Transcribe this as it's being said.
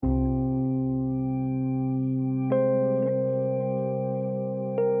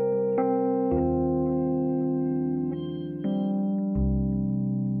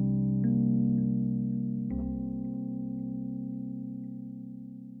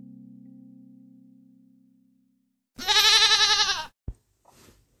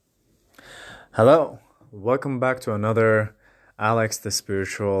Hello, welcome back to another Alex the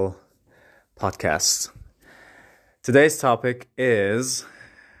Spiritual podcast. Today's topic is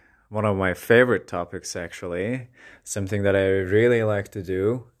one of my favorite topics, actually, something that I really like to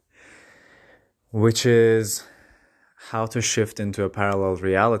do, which is how to shift into a parallel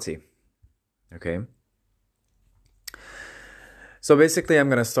reality. Okay. So basically, I'm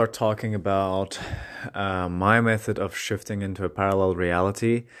going to start talking about my method of shifting into a parallel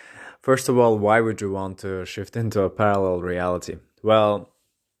reality. First of all, why would you want to shift into a parallel reality? Well,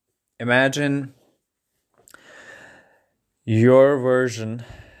 imagine your version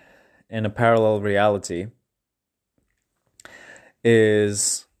in a parallel reality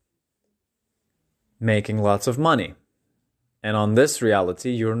is making lots of money. And on this reality,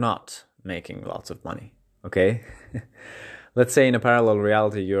 you're not making lots of money. Okay? Let's say in a parallel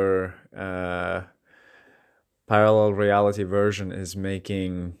reality, your parallel reality version is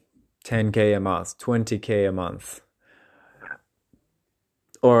making 10K a month, 20K a month.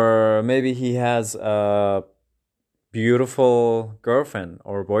 Or maybe he has a beautiful girlfriend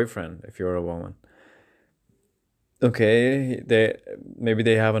or boyfriend if you're a woman. Okay, maybe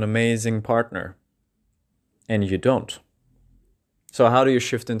they have an amazing partner and you don't. So how do you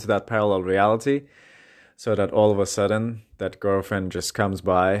shift into that parallel reality so that all of a sudden that girlfriend just comes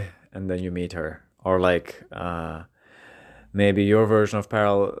by and then you meet her? Or maybe your version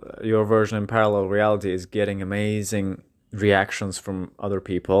in parallel reality is getting amazing reactions from other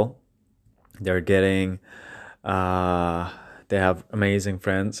people. They're getting, they have amazing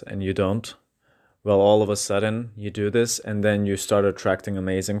friends and you don't. Well, all of a sudden you do this and then you start attracting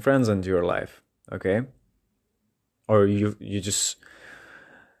amazing friends into your life. Okay. Or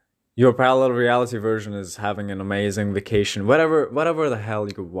your parallel reality version is having an amazing vacation, whatever the hell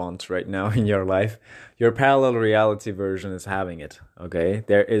you want right now in your life. Your parallel reality version is having it, okay?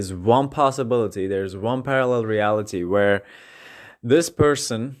 There is one possibility, there's one parallel reality where this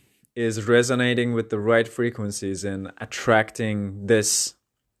person is resonating with the right frequencies and attracting this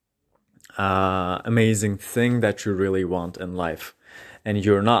amazing thing that you really want in life, and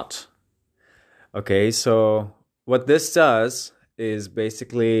you're not. Okay, so what this does is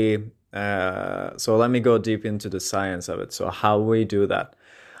basically, so let me go deep into the science of it. So how we do that?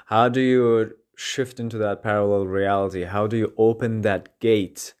 How do you shift into that parallel reality? How do you open that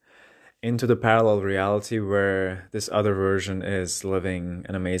gate into the parallel reality where this other version is living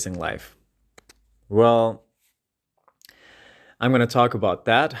an amazing life? Well, I'm going to talk about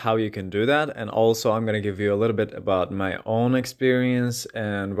that, how you can do that, and also I'm going to give you a little bit about my own experience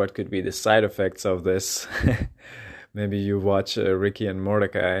and what could be the side effects of this. Maybe you watch Ricky and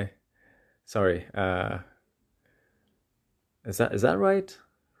Mordecai. Sorry, is that right?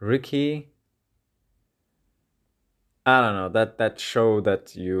 Ricky? I don't know, that show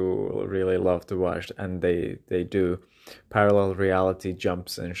that you really love to watch, and they do parallel reality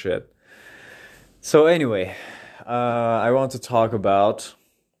jumps and shit. So anyway, I want to talk about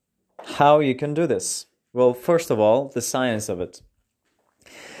how you can do this. Well, first of all, the science of it.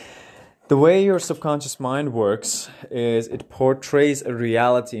 The way your subconscious mind works is it portrays a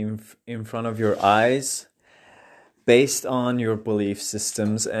reality in front of your eyes based on your belief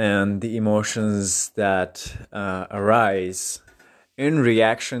systems and the emotions that arise in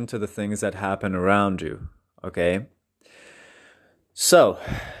reaction to the things that happen around you, okay? So,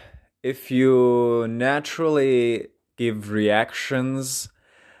 if you naturally give reactions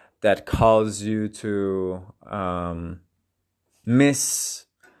that cause you to miss,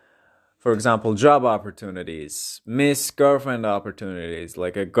 for example, job opportunities, miss girlfriend opportunities.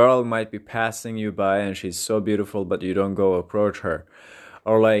 Like a girl might be passing you by and she's so beautiful, but you don't go approach her.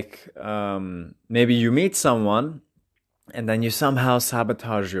 Or like maybe you meet someone and then you somehow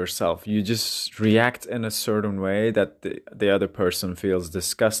sabotage yourself. You just react in a certain way that the other person feels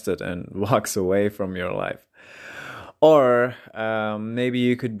disgusted and walks away from your life. Or maybe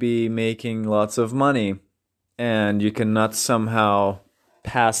you could be making lots of money and you cannot somehow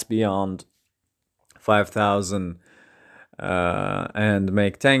pass beyond 5,000 and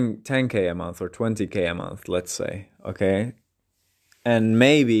make 10K a month or 20K a month, let's say, okay? And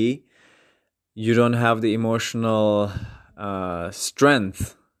maybe you don't have the emotional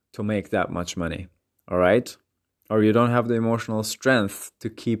strength to make that much money, all right? Or you don't have the emotional strength to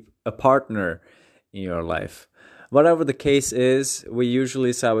keep a partner in your life. Whatever the case is, we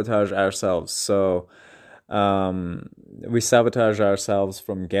usually sabotage ourselves. So we sabotage ourselves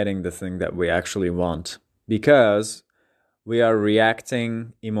from getting the thing that we actually want because we are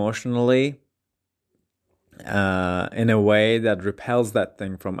reacting emotionally in a way that repels that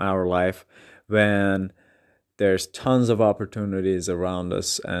thing from our life when there's tons of opportunities around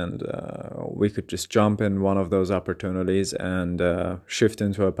us, and we could just jump in one of those opportunities and shift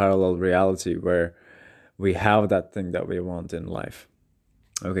into a parallel reality where we have that thing that we want in life.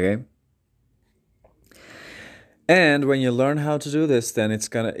 Okay? And when you learn how to do this, then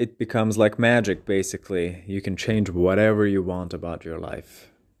it becomes like magic, basically. You can change whatever you want about your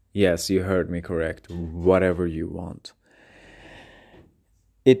life. Yes, you heard me correct. Whatever you want.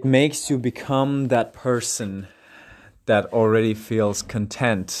 It makes you become that person that already feels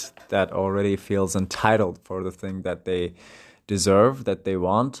content, that already feels entitled for the thing that they deserve, that they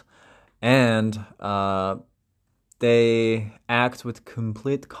want, and they act with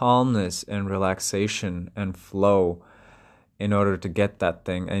complete calmness and relaxation and flow in order to get that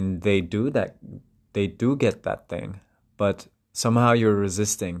thing. And they do get that thing, but somehow you're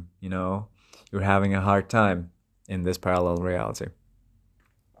resisting, you're having a hard time in this parallel reality.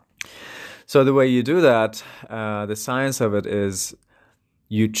 So the way you do that, the science of it is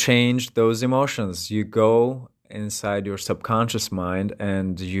you change those emotions. You go inside your subconscious mind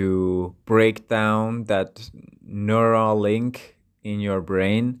and you break down that neural link in your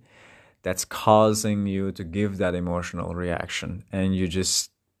brain that's causing you to give that emotional reaction, and you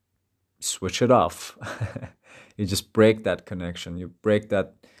just switch it off. You just break that connection. You break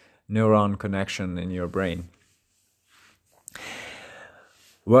that neuron connection in your brain.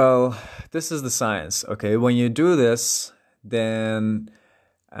 Well, this is the science, okay? When you do this, then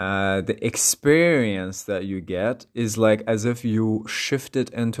the experience that you get is like as if you shifted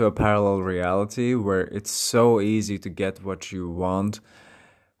into a parallel reality where it's so easy to get what you want,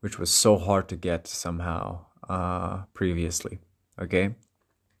 which was so hard to get somehow previously, okay?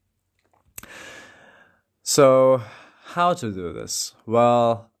 So, how to do this?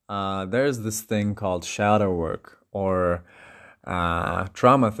 Well, there's this thing called shadow work or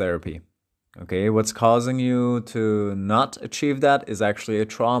trauma therapy. Okay, what's causing you to not achieve that is actually a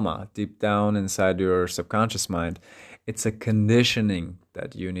trauma deep down inside your subconscious mind. It's a conditioning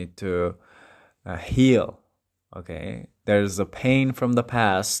that you need to heal. Okay, there's a pain from the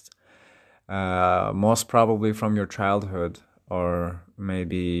past, most probably from your childhood or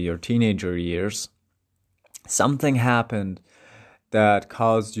maybe your teenager years. Something happened that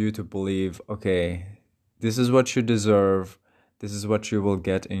caused you to believe, okay, this is what you deserve. This is what you will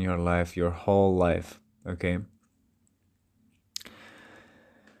get in your life, your whole life, okay?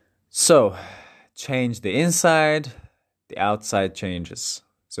 So, change the inside, the outside changes.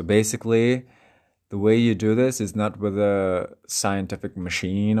 So basically, the way you do this is not with a scientific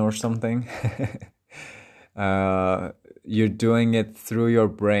machine or something. You're doing it through your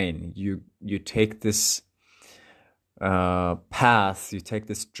brain. You take this path, you take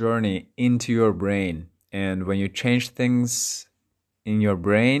this journey into your brain. And when you change things in your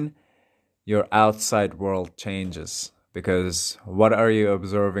brain, your outside world changes. Because what are you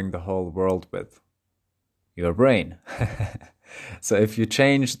observing the whole world with? Your brain. So if you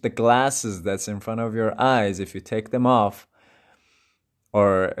change the glasses that's in front of your eyes, if you take them off,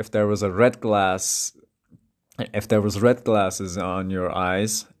 or if there was red glasses on your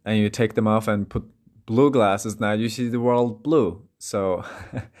eyes and you take them off and put blue glasses, now you see the world blue. So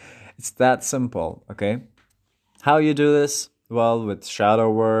it's that simple, okay? How you do this? Well, with shadow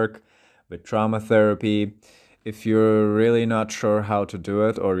work, with trauma therapy. If you're really not sure how to do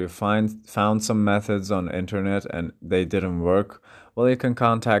it, or you found some methods on the internet and they didn't work, well, you can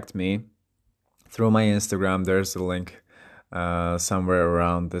contact me through my Instagram. There's a link somewhere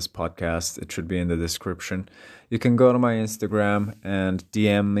around this podcast. It should be in the description. You can go to my Instagram and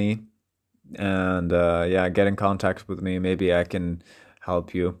DM me and get in contact with me. Maybe I can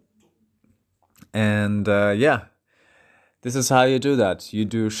help you. And this is how you do that. You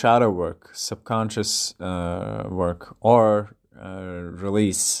do shadow work, subconscious work, or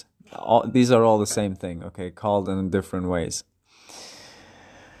release. These are all the same thing, okay, called in different ways.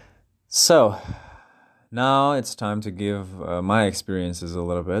 So, now it's time to give my experiences a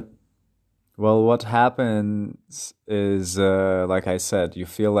little bit. Well, what happens is, like I said, you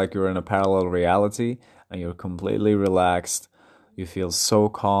feel like you're in a parallel reality and you're completely relaxed. You feel so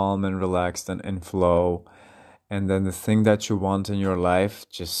calm and relaxed and in flow. And then the thing that you want in your life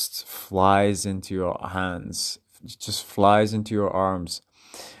just flies into your hands, just flies into your arms.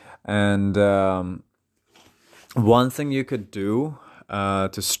 And one thing you could do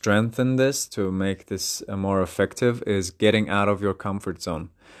to strengthen this, to make this more effective, is getting out of your comfort zone.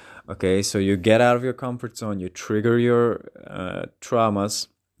 Okay, so you get out of your comfort zone, you trigger your traumas,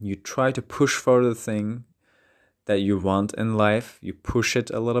 you try to push for the thing that you want in life, you push it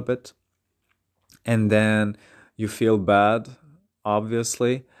a little bit, and then you feel bad,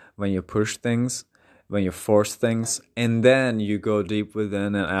 obviously, when you push things, when you force things, and then you go deep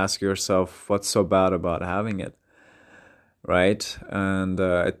within and ask yourself, what's so bad about having it, right? And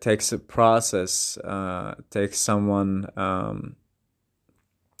it takes a process. It takes someone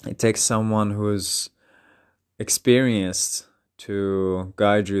who's experienced to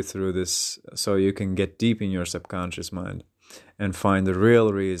guide you through this, so you can get deep in your subconscious mind and find the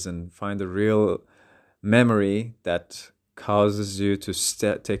real reason, find the real memory that causes you to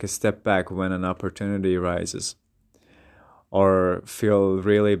take a step back when an opportunity arises, or feel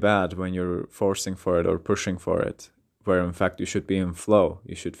really bad when you're forcing for it or pushing for it, where in fact you should be in flow.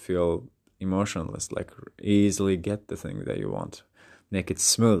 You should feel emotionless, like easily get the thing that you want, make it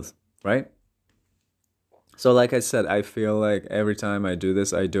smooth, right? So like I said, I feel like every time I do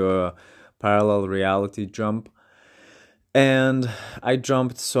this, I do a parallel reality jump. And I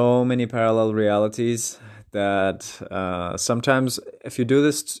jumped so many parallel realities that sometimes if you do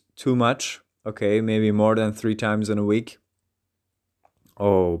this too much, okay, maybe more than 3 times in a week,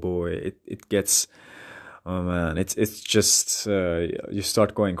 oh boy, it gets, oh man, it's just, you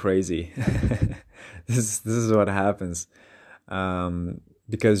start going crazy. This is what happens.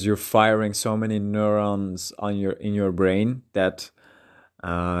 Because you're firing so many neurons in your brain that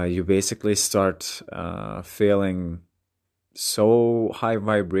you basically start feeling so high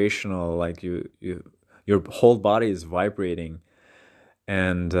vibrational, like your whole body is vibrating,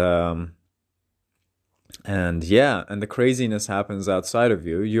 and yeah, and the craziness happens outside of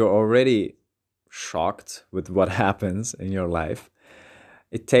you. You're already shocked with what happens in your life.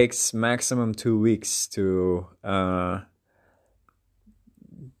 It takes maximum 2 weeks to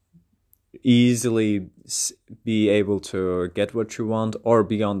easily be able to get what you want, or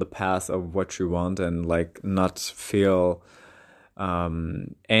be on the path of what you want, and like not feel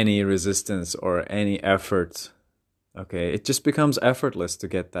any resistance or any effort. Okay, it just becomes effortless to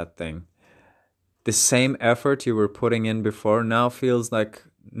get that thing. The same effort you were putting in before now feels like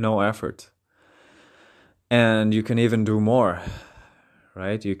no effort, and you can even do more,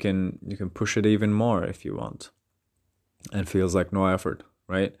 right? You can push it even more if you want, and feels like no effort,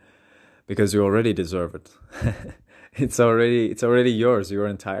 right? Because you already deserve it. It's already yours. You're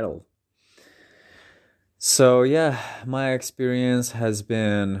entitled. So yeah, my experience has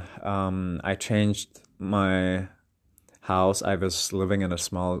been, I changed my house. I was living in a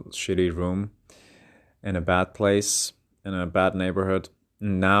small shitty room in a bad place, in a bad neighborhood.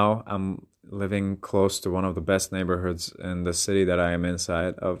 Now I'm living close to one of the best neighborhoods in the city that I am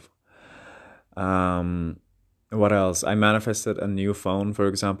inside of. What else? I manifested a new phone, for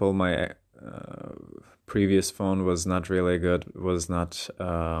example. My previous phone was not really good, was not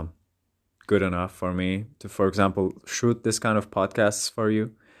good enough for me to, for example, shoot this kind of podcasts for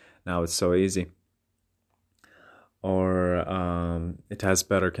you. Now it's so easy. Or it has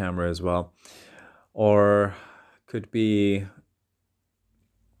better camera as well. Or could be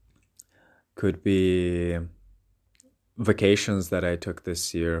vacations that I took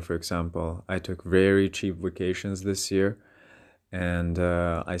this year. For example, I took very cheap vacations this year, and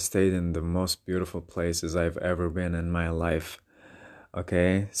I stayed in the most beautiful places I've ever been in my life.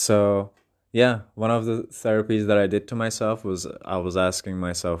 Okay, so yeah, one of the therapies that I did to myself was, I was asking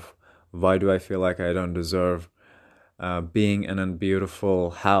myself, why do I feel like I don't deserve being in a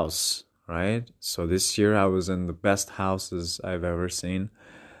beautiful house, right? So this year I was in the best houses I've ever seen.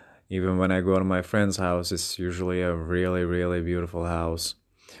 Even when I go to my friend's house, it's usually a really, really beautiful house.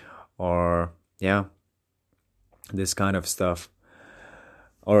 Or, yeah, this kind of stuff.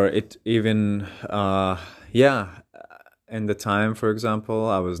 Or it even, in the time, for example,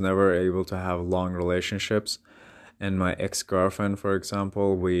 I was never able to have long relationships. And my ex-girlfriend, for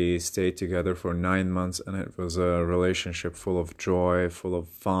example, we stayed together for 9 months, and it was a relationship full of joy, full of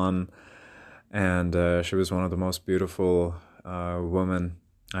fun. And she was one of the most beautiful women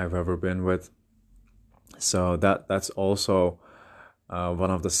I've ever been with. So that's also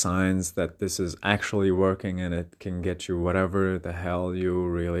one of the signs that this is actually working, and it can get you whatever the hell you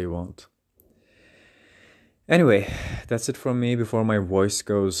really want. Anyway, that's it from me before my voice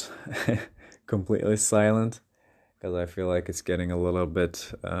goes completely silent, because I feel like it's getting a little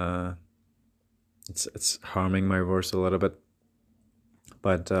bit, it's harming my voice a little bit.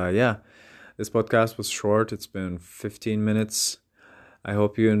 But yeah, this podcast was short. It's been 15 minutes. I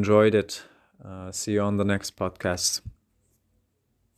hope you enjoyed it. See you on the next podcast.